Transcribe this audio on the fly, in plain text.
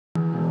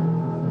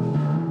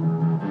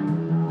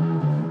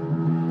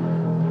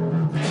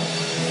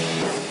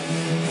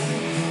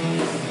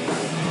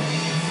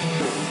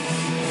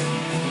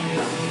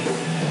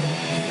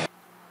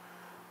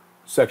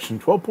section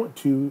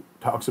 12.2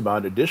 talks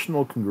about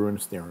additional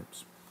congruence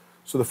theorems.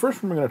 So the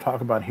first one we're going to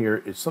talk about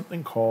here is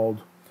something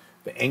called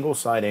the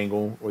angle-side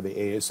angle, or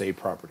the ASA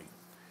property.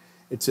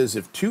 It says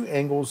if two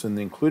angles in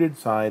the included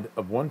side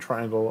of one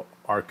triangle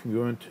are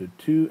congruent to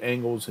two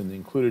angles in the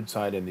included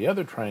side in the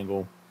other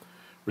triangle,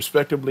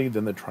 respectively,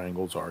 then the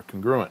triangles are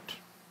congruent.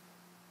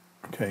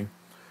 Okay,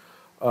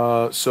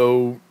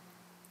 so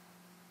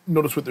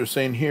notice what they're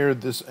saying here: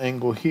 this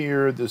angle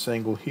here, this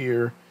angle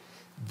here,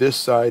 this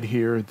side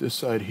here,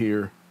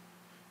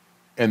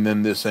 and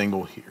then this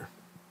angle here.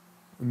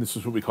 And this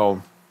is what we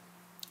call,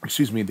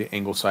 the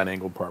angle-side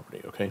angle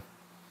property, okay?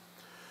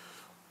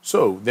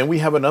 So then we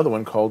have another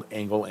one called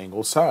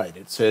angle side.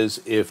 It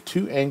says if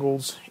two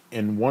angles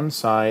in one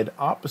side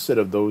opposite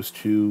of those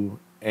two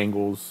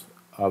angles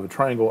of a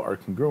triangle are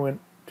congruent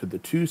to the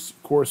two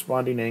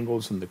corresponding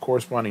angles in the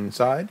corresponding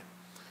side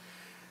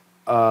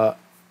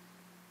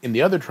in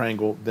the other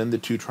triangle, then the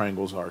two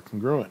triangles are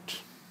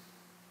congruent.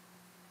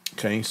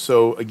 Okay,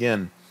 so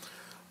again,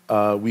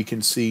 we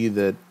can see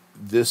that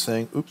this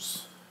angle,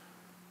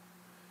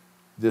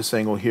 this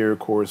angle here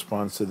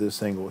corresponds to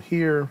this angle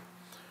here.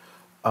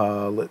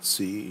 Let's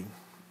see,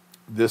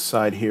 this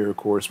side here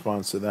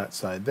corresponds to that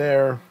side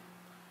there,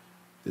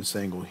 this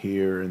angle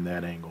here and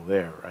that angle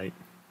there, right?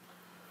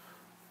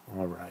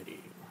 Alrighty.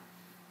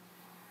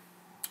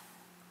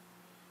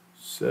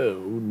 So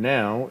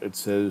now it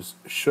says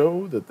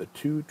show that the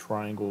two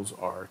triangles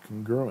are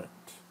congruent.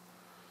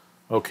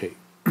 Okay,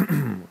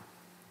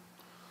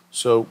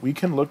 so we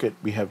can look at,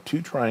 we have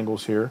two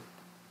triangles here.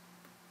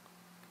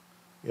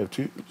 We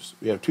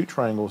have two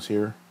triangles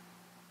here.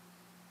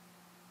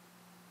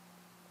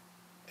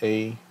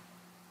 A,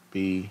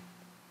 B,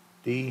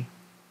 D,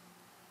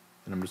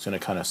 and I'm just going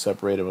to kind of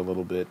separate them a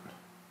little bit.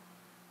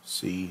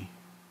 C,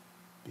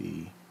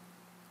 B,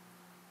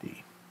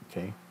 D.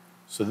 Okay,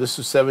 so this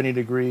is 70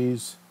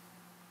 degrees,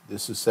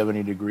 this is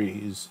 70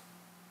 degrees,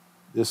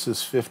 this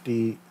is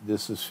 50,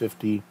 this is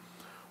 50.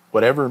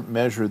 Whatever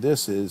measure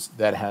this is,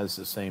 that has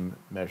the same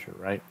measure,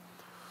 right?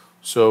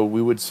 So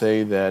we would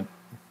say that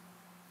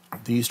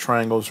these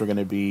triangles are going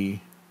to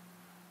be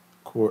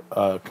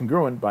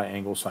congruent by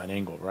angle sine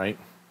angle, right?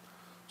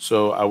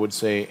 So I would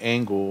say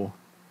angle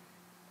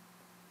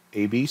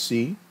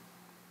ABC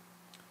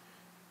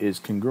is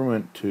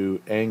congruent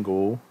to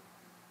angle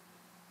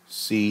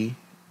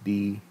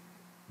CDD.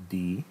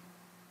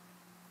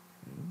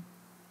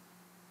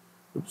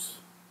 Oops,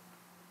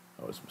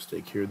 that was a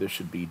mistake here. This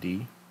should be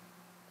D.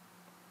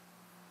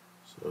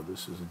 So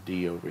this is a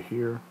D over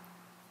here.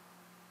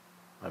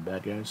 My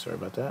bad, guys. Sorry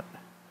about that.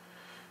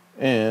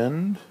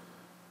 And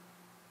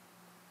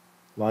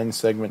line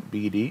segment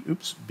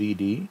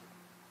BD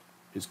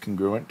is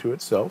congruent to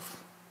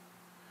itself,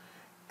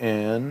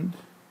 and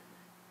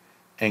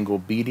angle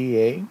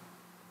BDA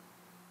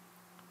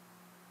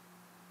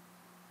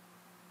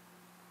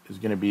is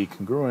going to be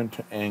congruent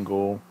to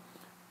angle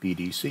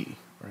BDC,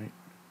 right?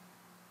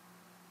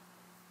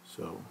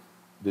 So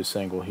this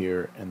angle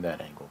here and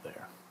that angle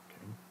there.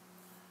 Okay.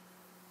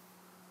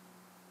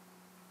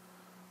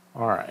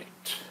 All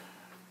right.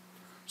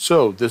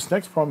 So this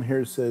next problem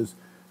here says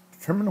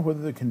determine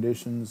whether the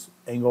conditions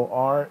angle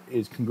R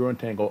is congruent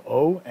to angle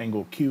O,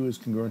 angle Q is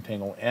congruent to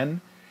angle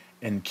N,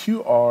 and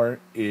QR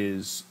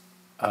is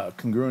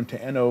congruent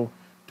to NO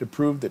to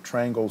prove that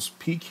triangles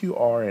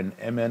PQR and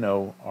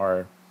MNO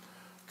are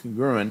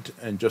congruent,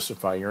 and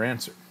justify your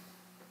answer.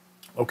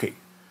 Okay,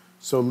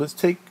 so let's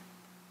take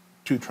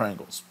two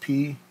triangles,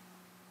 P,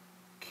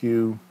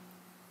 Q,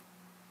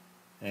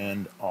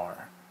 and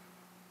R.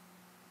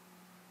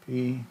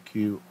 P,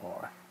 Q,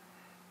 R.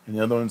 And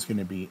the other one's going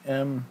to be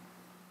M,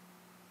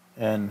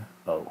 N,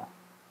 O.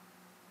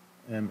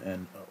 M,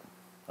 N,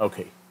 O.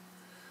 Okay.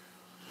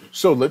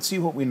 So let's see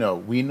what we know.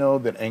 We know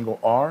that angle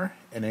R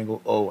and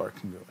angle O are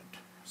congruent.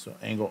 So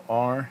angle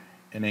R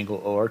and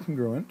angle O are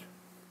congruent.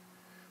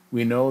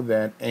 We know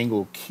that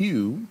angle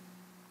Q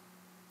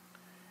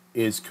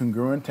is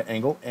congruent to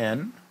angle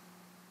N.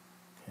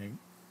 Okay.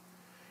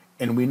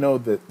 And we know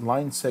that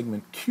line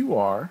segment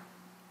QR,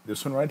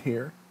 this one right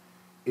here,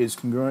 is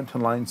congruent to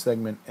line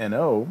segment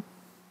NO.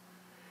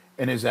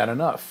 And is that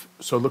enough?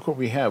 So look what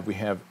we have. We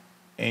have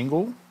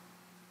angle,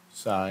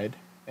 side,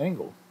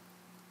 angle.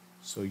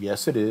 So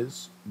yes, it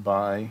is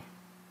by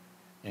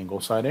angle,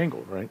 side,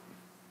 angle, right?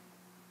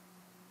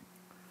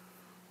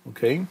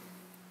 Okay.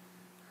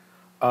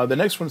 The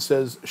next one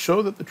says,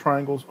 show that the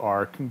triangles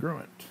are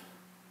congruent.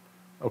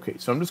 Okay,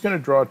 so I'm just going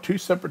to draw two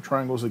separate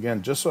triangles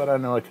again, just so that I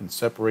know I can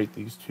separate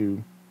these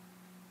two.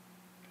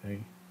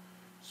 Okay,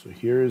 so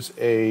here's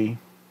A,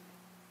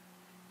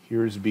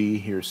 here's B,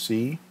 here's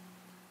C.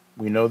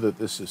 We know that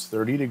this is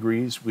 30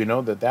 degrees. We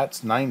know that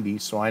that's 90,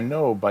 so I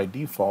know by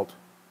default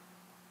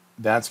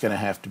that's going to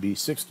have to be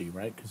 60,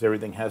 right? Because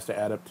everything has to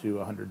add up to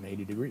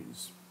 180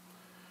 degrees.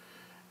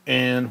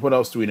 And what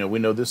else do we know? We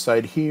know this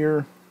side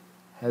here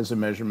has a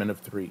measurement of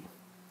 3.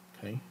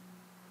 Okay,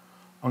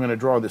 I'm going to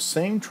draw the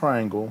same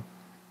triangle,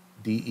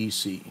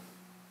 DEC.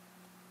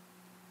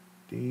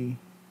 D,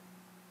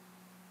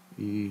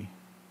 E,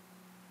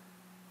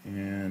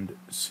 and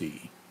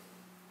C.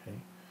 Okay,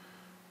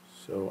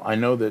 So I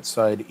know that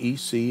side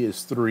EC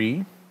is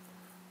 3.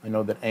 I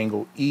know that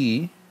angle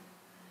E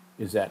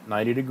is at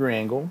 90-degree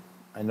angle.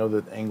 I know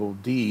that angle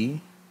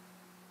D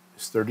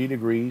is 30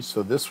 degrees.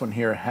 So this one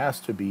here has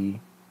to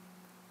be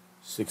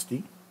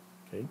 60.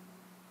 Okay.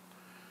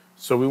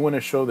 So we want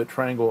to show that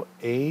triangle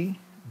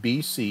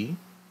ABC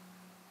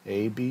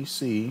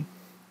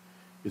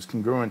is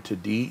congruent to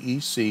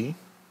DEC.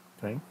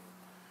 Okay.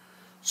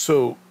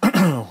 So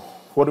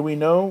what do we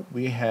know?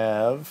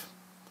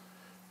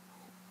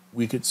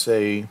 We could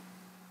say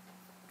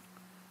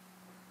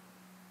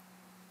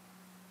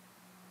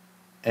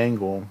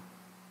angle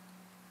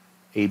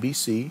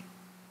ABC is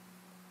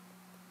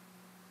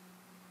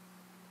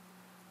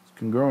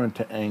congruent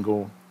to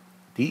angle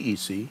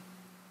DEC,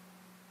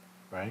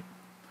 right?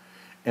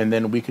 And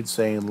then we could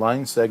say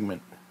line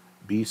segment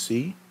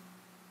BC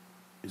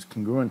is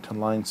congruent to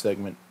line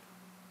segment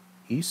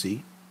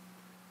EC,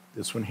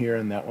 this one here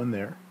and that one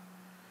there.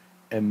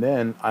 And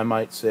then I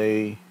might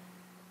say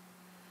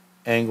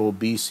angle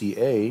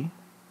BCA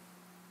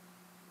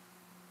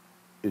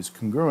is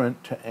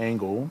congruent to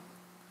angle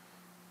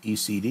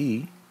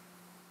ECD,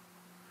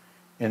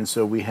 and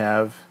so we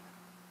have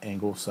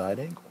angle side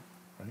angle,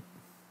 right?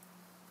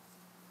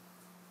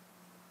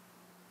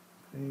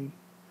 Okay.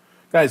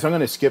 Guys, I'm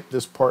going to skip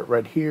this part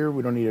right here.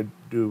 We don't need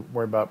to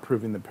worry about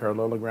proving the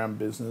parallelogram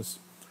business,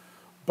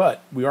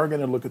 but we are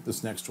going to look at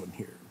this next one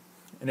here.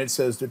 And it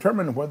says,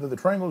 determine whether the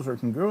triangles are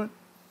congruent.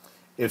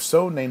 If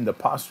so, name the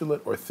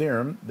postulate or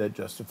theorem that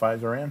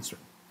justifies our answer.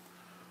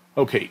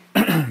 Okay,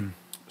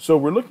 so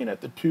we're looking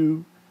at the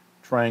two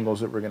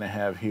triangles that we're going to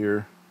have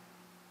here.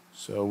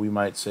 So we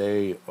might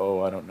say,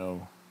 oh, I don't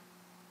know.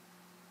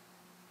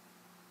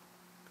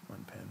 Come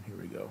on, pen, here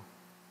we go.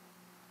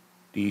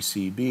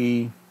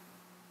 DCB,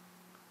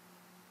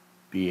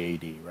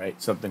 BAD,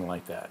 right? Something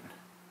like that.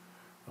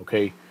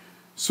 Okay,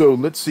 so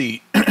let's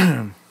see.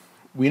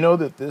 We know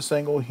that this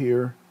angle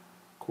here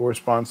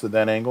corresponds to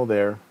that angle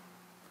there.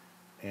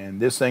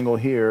 And this angle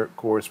here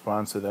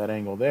corresponds to that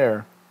angle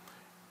there.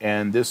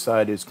 And this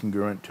side is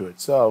congruent to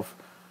itself.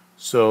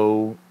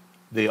 So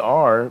they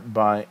are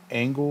by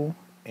angle,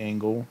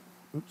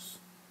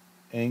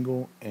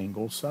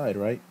 side,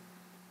 right?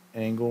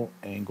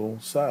 Angle,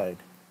 side.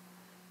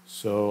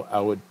 So I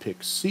would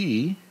pick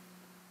C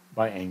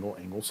by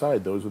angle,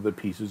 side. Those are the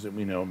pieces that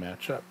we know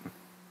match up.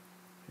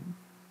 Okay.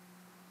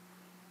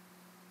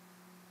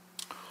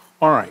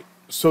 All right,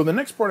 so the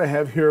next part I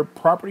have here,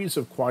 properties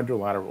of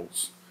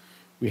quadrilaterals.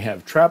 We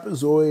have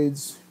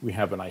trapezoids, we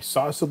have an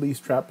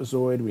isosceles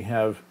trapezoid, we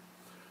have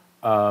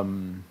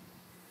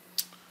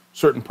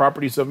certain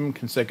properties of them,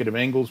 consecutive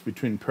angles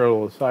between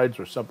parallel sides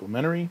are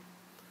supplementary.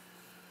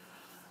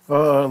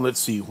 Let's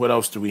see, what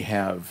else do we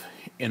have?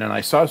 In an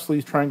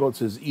isosceles triangle, it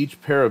says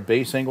each pair of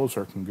base angles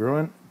are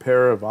congruent,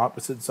 pair of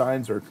opposite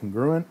sides are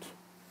congruent.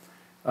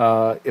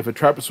 If a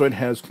trapezoid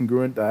has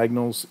congruent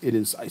diagonals, it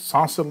is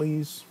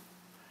isosceles.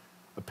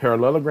 A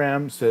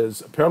parallelogram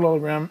says a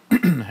parallelogram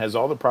has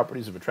all the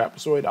properties of a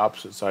trapezoid,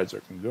 opposite sides are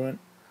congruent,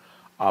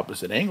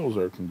 opposite angles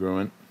are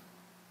congruent,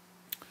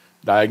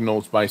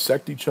 diagonals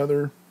bisect each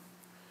other,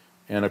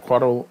 and a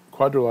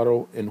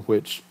quadrilateral in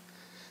which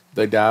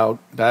the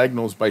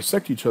diagonals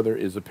bisect each other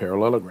is a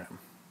parallelogram.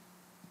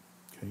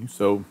 Okay,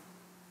 so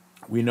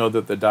we know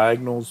that the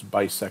diagonals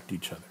bisect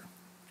each other.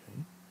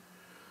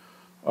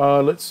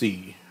 Okay. Let's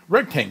see.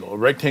 Rectangle. A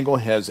rectangle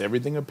has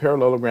everything a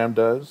parallelogram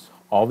does.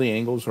 All the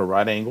angles are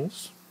right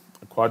angles.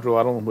 A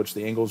quadrilateral in which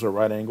the angles are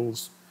right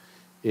angles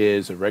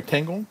is a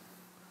rectangle.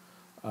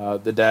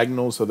 The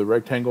diagonals of the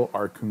rectangle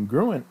are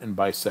congruent and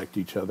bisect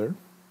each other.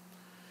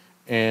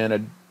 And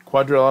a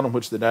quadrilateral in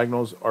which the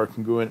diagonals are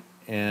congruent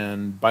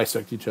and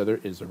bisect each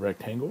other is a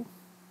rectangle.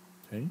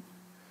 Okay.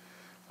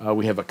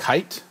 We have a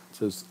kite. It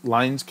says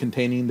lines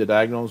containing the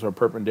diagonals are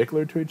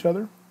perpendicular to each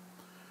other.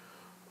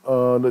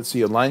 Let's see,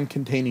 a line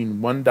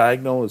containing one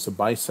diagonal is a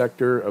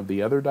bisector of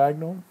the other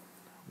diagonal.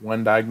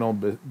 One diagonal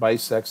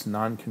bisects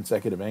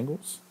non-consecutive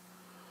angles.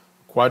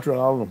 A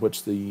quadrilateral in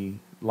which the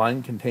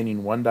line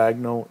containing one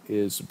diagonal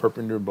is a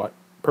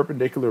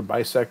perpendicular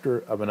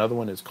bisector of another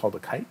one is called a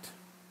kite.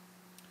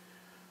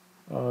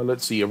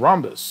 Let's see, a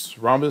rhombus.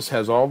 Rhombus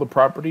has all the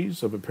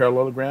properties of a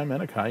parallelogram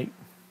and a kite.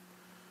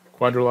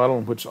 Quadrilateral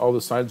in which all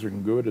the sides are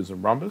congruent is a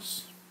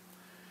rhombus.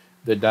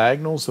 The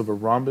diagonals of a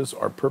rhombus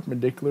are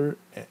perpendicular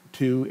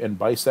to and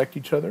bisect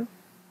each other.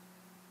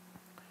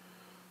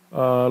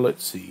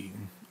 Let's see.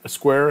 A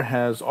square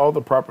has all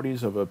the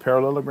properties of a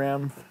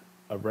parallelogram,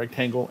 a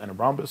rectangle, and a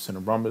rhombus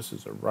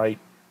is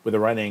with a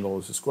right angle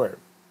is a square.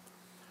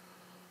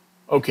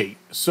 Okay,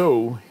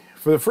 so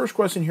for the first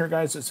question here,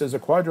 guys, it says a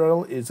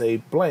quadrilateral is a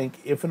blank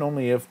if and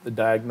only if the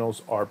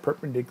diagonals are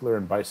perpendicular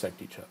and bisect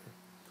each other.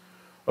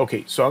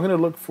 Okay, so I'm going to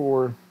look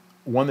for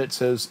one that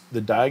says the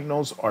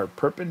diagonals are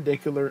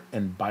perpendicular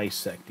and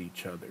bisect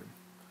each other.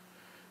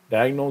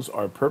 Diagonals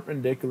are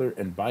perpendicular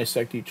and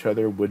bisect each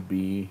other would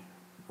be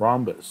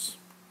rhombus.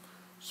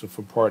 So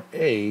for part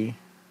A,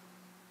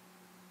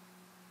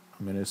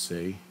 I'm going to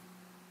say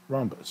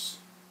rhombus.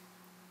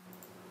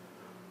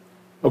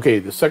 Okay,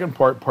 the second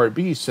part, part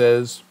B,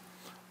 says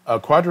A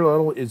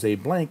quadrilateral is a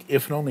blank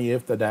if and only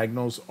if the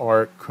diagonals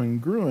are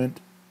congruent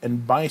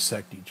and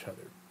bisect each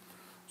other.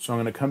 So I'm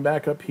going to come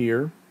back up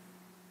here.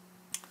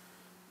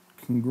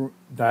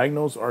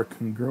 Diagonals are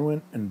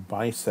congruent and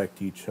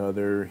bisect each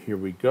other. Here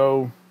we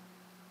go.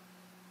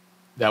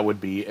 That would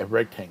be a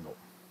rectangle.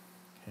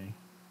 Okay.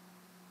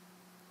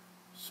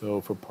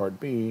 So for part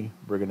B,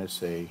 we're going to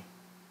say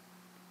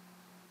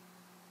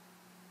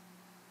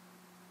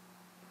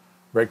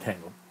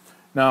rectangle.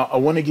 Now, I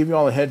want to give you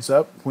all a heads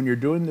up. When you're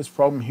doing this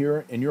problem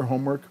here in your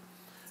homework,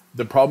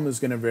 the problem is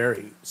going to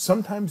vary.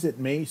 Sometimes it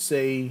may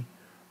say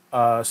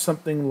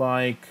something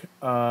like,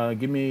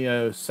 give me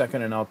a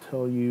second and I'll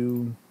tell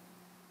you.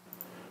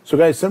 So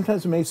guys,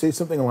 sometimes it may say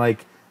something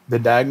like the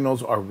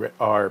diagonals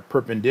are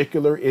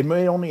perpendicular. It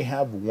may only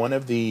have one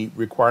of the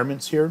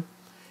requirements here.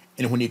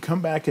 And when you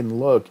come back and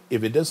look,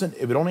 if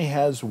it only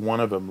has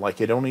one of them,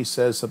 like it only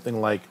says something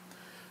like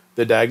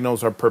the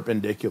diagonals are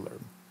perpendicular,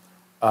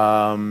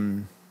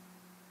 that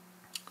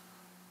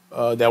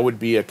would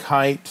be a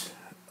kite.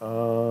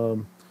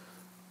 What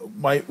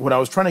I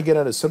was trying to get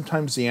at is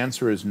sometimes the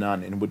answer is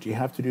none. And what you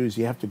have to do is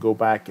you have to go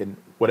back and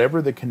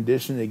whatever the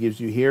condition it gives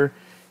you here,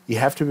 you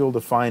have to be able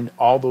to find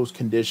all those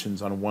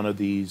conditions on one of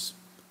these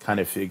kind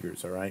of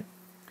figures, all right?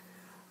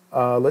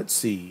 Let's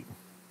see.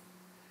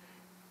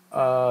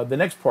 The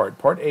next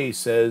part A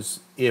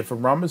says, if a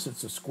rhombus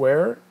is a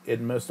square, it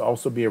must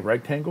also be a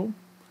rectangle.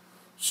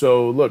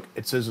 So look,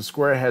 it says a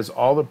square has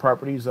all the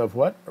properties of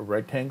what? A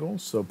rectangle.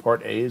 So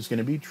part A is going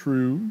to be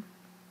true.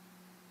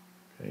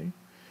 Okay.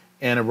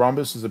 And a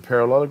rhombus is a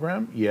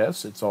parallelogram.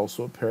 Yes, it's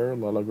also a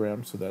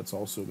parallelogram, so that's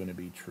also going to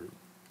be true.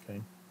 Okay.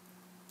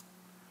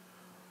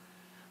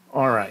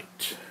 All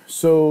right.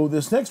 So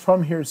this next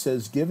problem here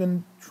says,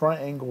 given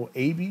triangle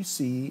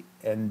ABC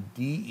and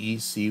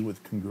DEC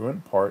with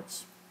congruent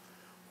parts,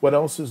 what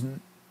else is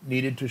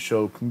needed to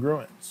show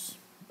congruence?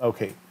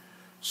 Okay.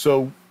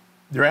 So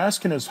they're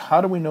asking us, how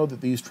do we know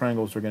that these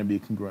triangles are going to be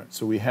congruent?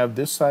 So we have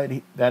this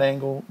side, that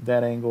angle,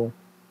 this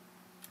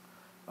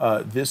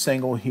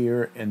angle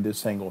here, and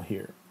this angle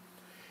here.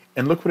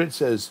 And look what it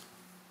says.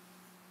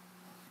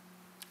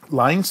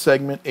 Line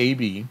segment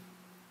AB,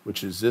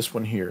 which is this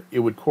one here, it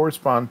would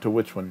correspond to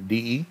which one?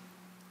 DE?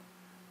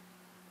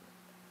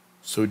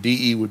 So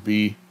DE would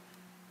be,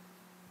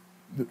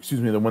 excuse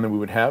me, the one that we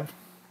would have.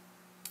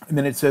 And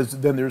then it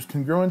says, then there's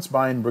congruence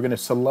by, and we're going to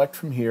select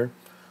from here.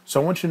 So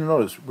I want you to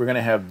notice, we're going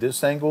to have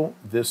this angle,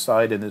 this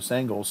side, and this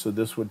angle. So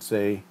this would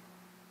say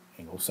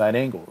angle, side,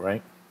 angle,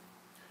 right?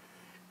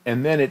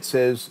 And then it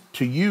says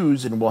to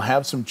use, and we'll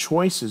have some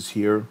choices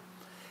here.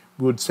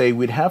 We would say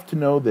we'd have to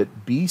know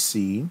that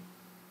BC,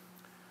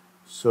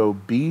 so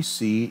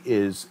BC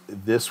is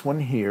this one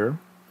here.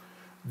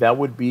 That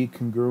would be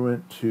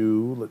congruent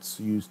to, let's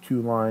use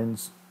two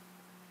lines,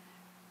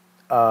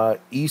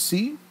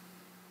 EC,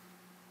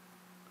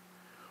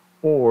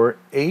 or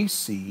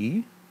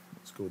AC,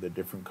 let's go with a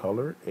different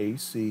color,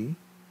 AC,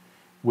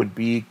 would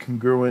be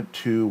congruent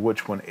to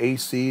which one?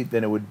 AC,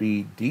 then it would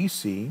be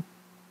DC,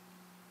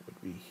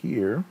 would be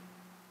here,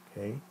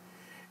 okay?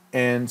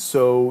 And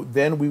so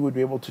then we would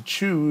be able to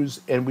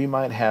choose, and we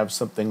might have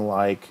something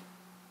like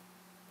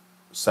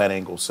side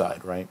angle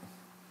side, right?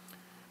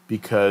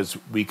 Because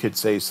we could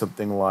say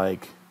something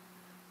like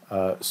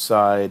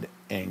side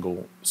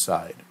angle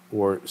side,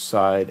 or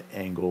side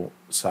angle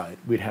side.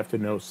 We'd have to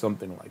know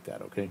something like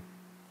that, okay?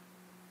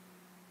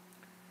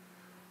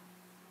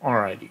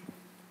 Alrighty.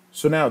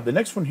 So now the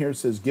next one here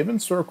says, given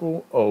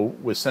circle O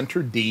with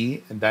center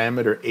D and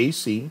diameter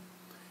AC,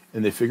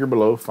 in the figure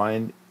below,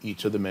 find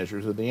each of the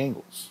measures of the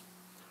angles.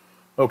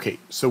 Okay,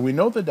 so we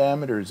know the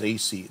diameter is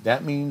AC.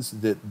 That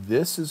means that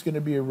this is going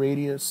to be a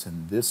radius,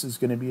 and this is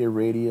going to be a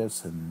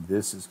radius, and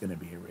this is going to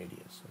be a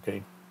radius,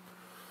 okay?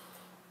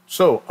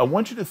 So I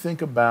want you to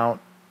think about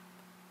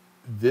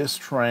this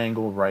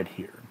triangle right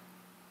here,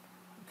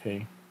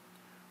 okay?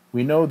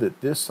 We know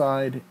that this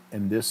side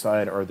and this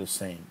side are the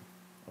same,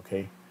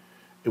 okay?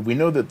 If we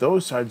know that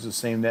those sides are the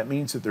same, that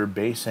means that their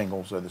base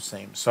angles are the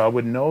same. So I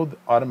would know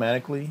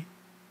automatically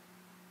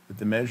that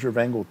the measure of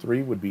angle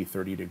 3 would be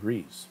 30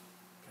 degrees,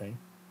 okay?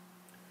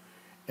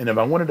 And if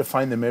I wanted to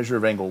find the measure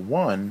of angle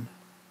 1,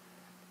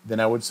 then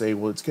I would say,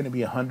 well, it's going to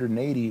be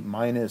 180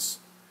 minus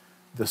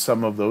the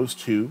sum of those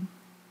two,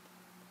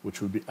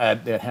 which would be,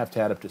 they'd have to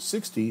add up to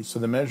 60. So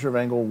the measure of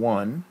angle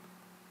 1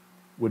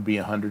 would be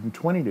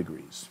 120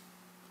 degrees.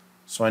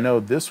 So I know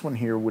this one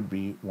here would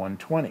be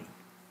 120.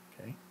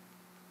 Okay.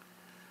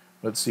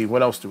 Let's see,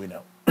 what else do we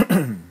know?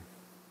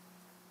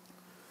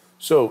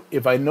 So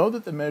if I know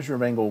that the measure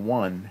of angle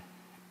 1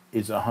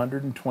 is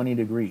 120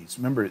 degrees,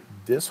 remember,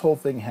 this whole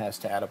thing has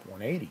to add up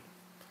 180.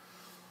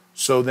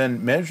 So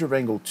then measure of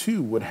angle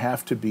 2 would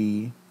have to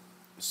be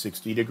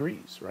 60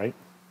 degrees, right?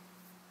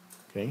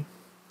 Okay.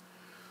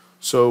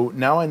 So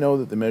now I know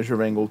that the measure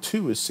of angle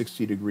 2 is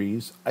 60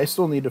 degrees. I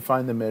still need to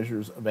find the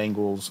measures of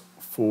angles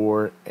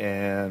 4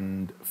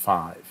 and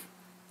 5.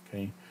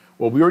 Okay.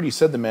 Well, we already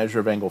said the measure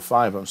of angle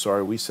 5. I'm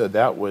sorry, we said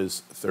that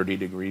was 30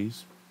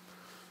 degrees.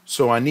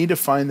 So I need to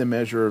find the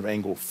measure of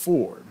angle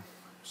 4.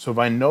 So if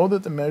I know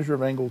that the measure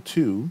of angle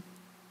 2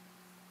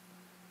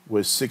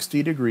 was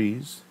 60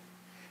 degrees,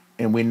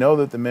 and we know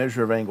that the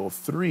measure of angle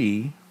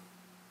 3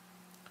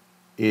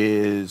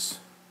 is,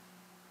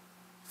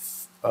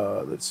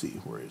 let's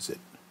see, where is it?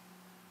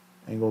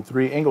 Angle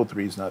 3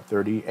 is not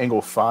 30.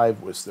 Angle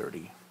 5 was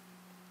 30.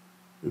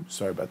 Oops,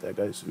 sorry about that,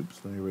 guys.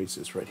 Oops, let me erase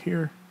this right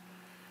here.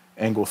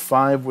 Angle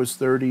 5 was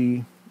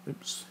 30.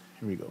 Oops,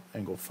 here we go.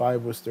 Angle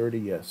 5 was 30,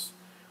 yes.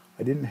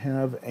 I didn't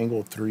have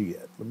angle 3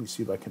 yet. Let me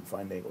see if I can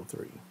find angle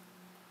 3.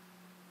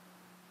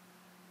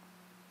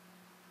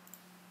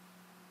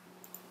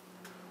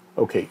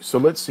 Okay, so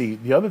let's see.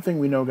 The other thing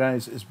we know,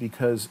 guys, is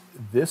because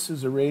this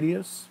is a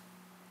radius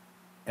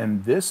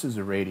and this is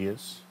a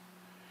radius,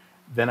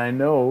 then I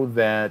know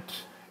that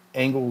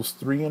angles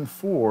 3 and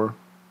 4,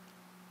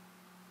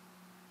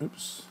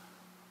 oops,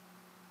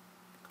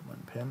 come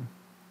on, pen.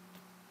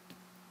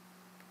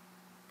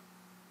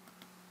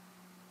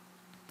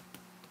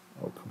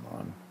 Oh, come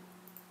on.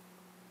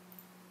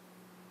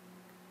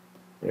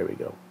 There we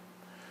go.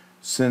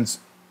 Since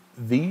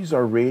these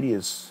are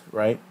radius,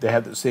 right, they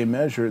have the same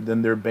measure,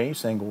 then their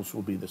base angles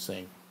will be the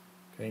same,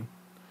 okay?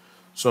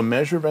 So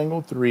measure of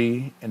angle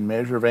 3 and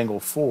measure of angle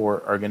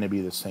 4 are going to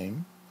be the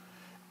same.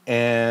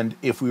 And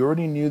if we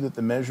already knew that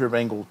the measure of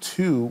angle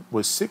 2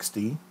 was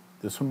 60,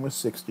 this one was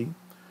 60,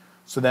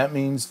 so that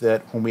means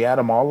that when we add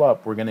them all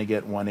up, we're going to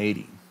get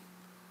 180.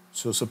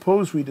 So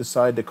suppose we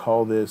decide to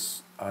call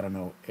this, I don't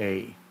know,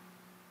 A,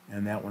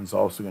 and that one's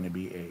also going to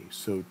be A.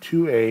 So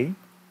 2A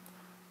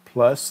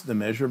plus the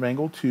measure of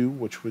angle 2,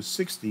 which was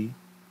 60,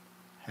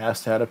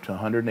 has to add up to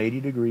 180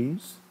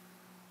 degrees.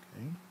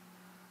 Okay.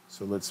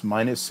 So let's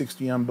minus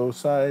 60 on both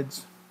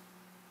sides.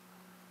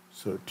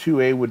 So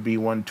 2A would be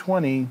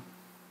 120.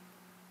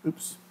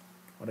 Oops,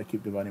 why do I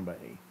keep dividing by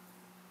A?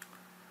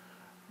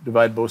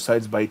 Divide both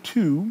sides by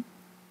 2.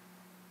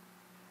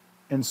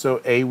 And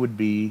so A would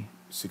be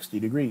 60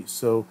 degrees.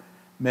 So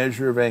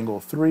measure of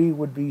angle 3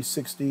 would be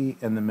 60,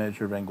 and the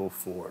measure of angle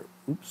 4,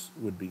 oops,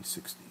 would be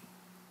 60.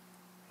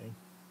 Okay.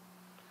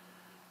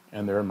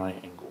 And there are my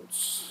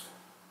angles.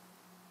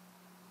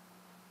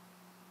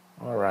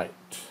 All right.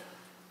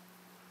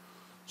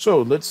 So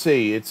let's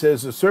see. It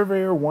says the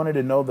surveyor wanted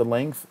to know the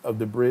length of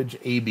the bridge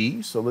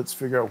AB. So let's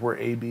figure out where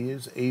AB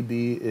is.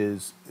 AB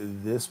is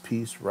this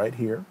piece right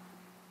here.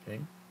 Okay.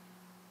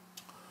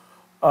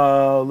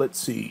 Let's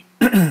see.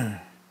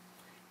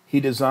 He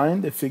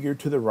designed the figure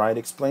to the right.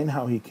 Explain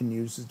how he can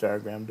use his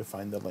diagram to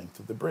find the length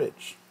of the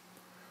bridge.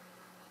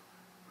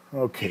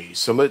 Okay,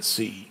 so let's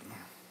see.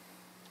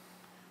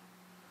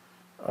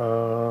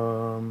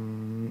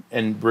 And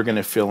we're going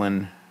to fill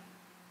in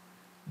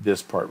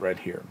this part right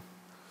here.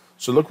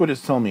 So look what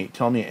it's telling me.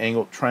 Tell me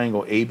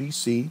triangle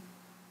ABC.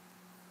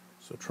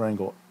 So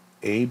triangle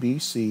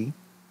ABC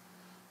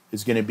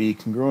is going to be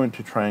congruent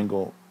to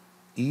triangle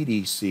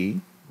EDC.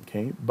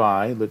 Okay,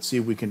 by, let's see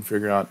if we can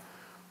figure out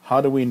how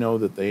do we know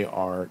that they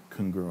are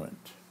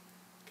congruent.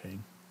 Okay,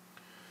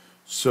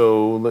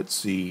 so let's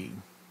see.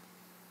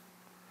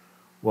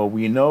 Well,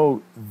 we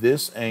know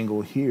this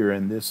angle here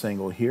and this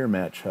angle here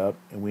match up,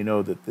 and we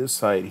know that this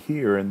side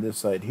here and this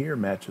side here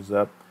matches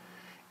up,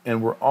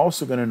 and we're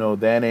also going to know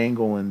that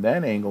angle and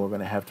that angle are going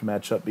to have to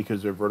match up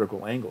because they're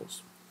vertical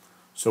angles.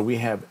 So we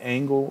have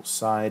angle,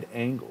 side,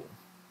 angle.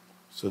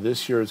 So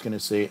this here is going to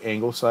say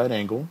angle, side,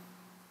 angle.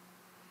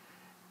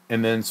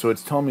 And then so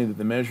it's telling me that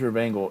the measure of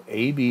angle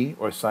AB,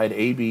 or side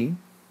AB,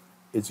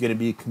 is going to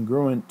be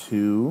congruent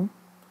to,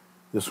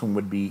 this one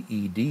would be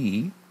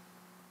ED,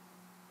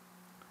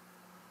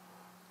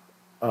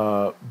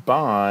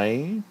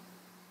 by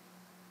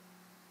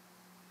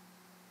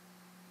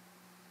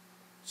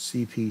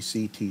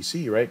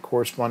CPCTC, right?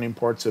 Corresponding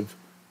parts of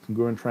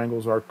congruent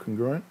triangles are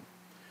congruent.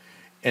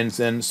 And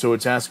then, so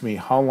it's asking me,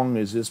 how long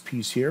is this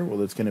piece here?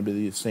 Well, it's going to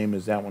be the same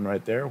as that one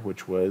right there,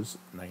 which was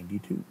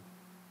 92.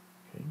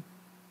 Okay.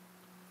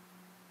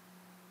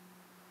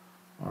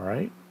 All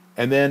right.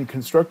 And then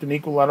construct an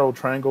equilateral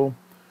triangle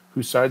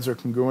whose sides are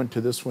congruent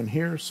to this one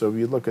here. So if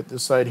you look at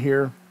this side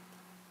here,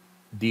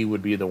 D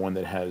would be the one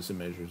that has the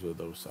measures of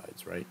those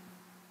sides, right?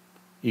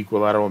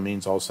 Equilateral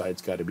means all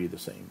sides got to be the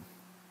same.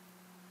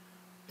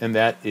 And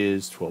that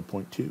is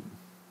 12.2.